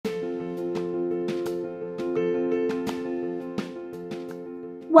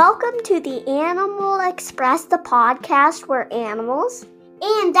Welcome to the Animal Express, the podcast where animals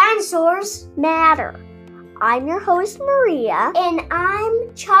and dinosaurs matter. I'm your host, Maria. And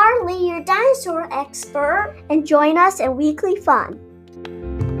I'm Charlie, your dinosaur expert. And join us in weekly fun.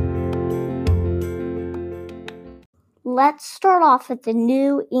 Let's start off with the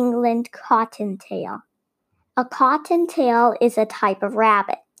New England Cottontail. A cottontail is a type of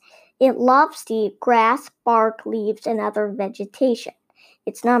rabbit. It loves to eat grass, bark, leaves, and other vegetation.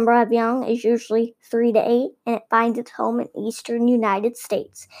 Its number of young is usually 3 to 8, and it finds its home in eastern United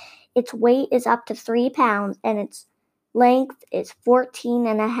States. Its weight is up to 3 pounds, and its length is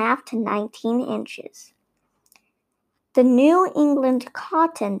 14.5 to 19 inches. The New England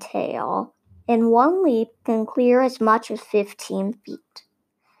Cottontail, in one leap, can clear as much as 15 feet.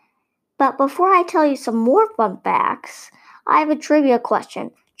 But before I tell you some more fun facts, I have a trivia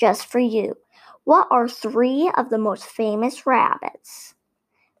question just for you. What are 3 of the most famous rabbits?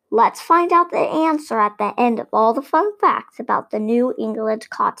 Let's find out the answer at the end of all the fun facts about the New England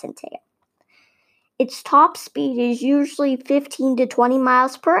Cottontail. Its top speed is usually 15 to 20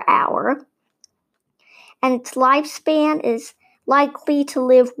 miles per hour, and its lifespan is likely to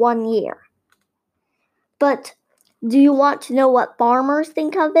live 1 year. But do you want to know what farmers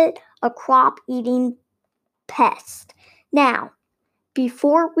think of it? A crop-eating pest. Now,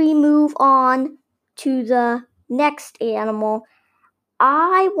 before we move on to the next animal,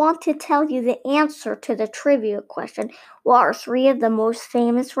 I want to tell you the answer to the trivia question. What are 3 of the most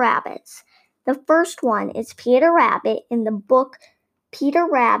famous rabbits? The first one is Peter Rabbit in the book Peter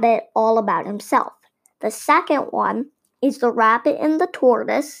Rabbit All About Himself. The second one is The Rabbit and the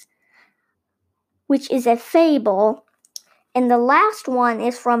Tortoise, which is a fable. And the last one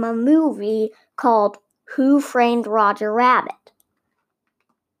is from a movie called Who Framed Roger Rabbit.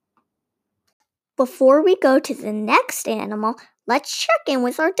 Before we go to the next animal, let's check in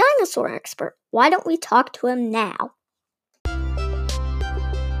with our dinosaur expert. Why don't we talk to him now?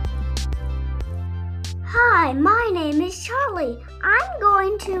 Hi, my name is Charlie. I'm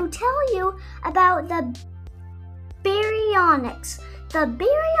going to tell you about the baryonyx. The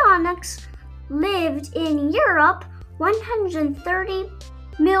baryonyx lived in Europe 130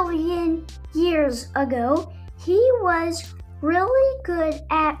 million years ago. He was really good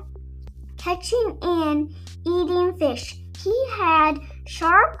at catching and eating fish. He had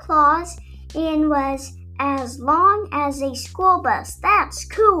sharp claws and was as long as a school bus. That's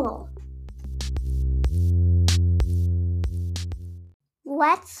cool.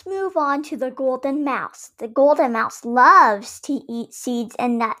 Let's move on to the golden mouse. The golden mouse loves to eat seeds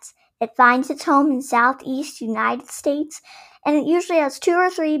and nuts. It finds its home in southeast United States, and it usually has 2 or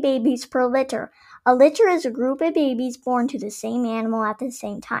 3 babies per litter. A litter is a group of babies born to the same animal at the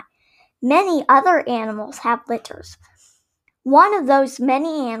same time. Many other animals have litters. One of those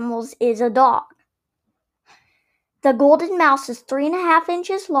many animals is a dog. The golden mouse is 3.5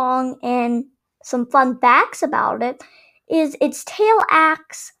 inches long, and some fun facts about it is its tail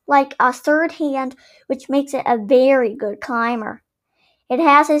acts like a third hand, which makes it a very good climber. It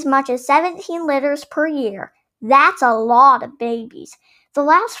has as much as 17 litters per year. That's a lot of babies. The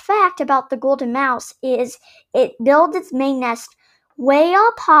last fact about the golden mouse is it builds its main nest way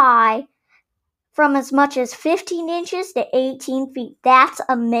up high, from as much as 15 inches to 18 feet. That's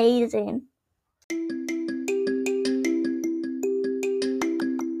amazing.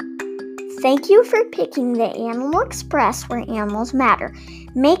 Thank you for picking the Animal Express where animals matter.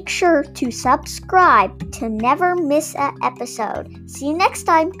 Make sure to subscribe to never miss an episode. See you next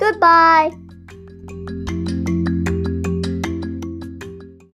time. Goodbye.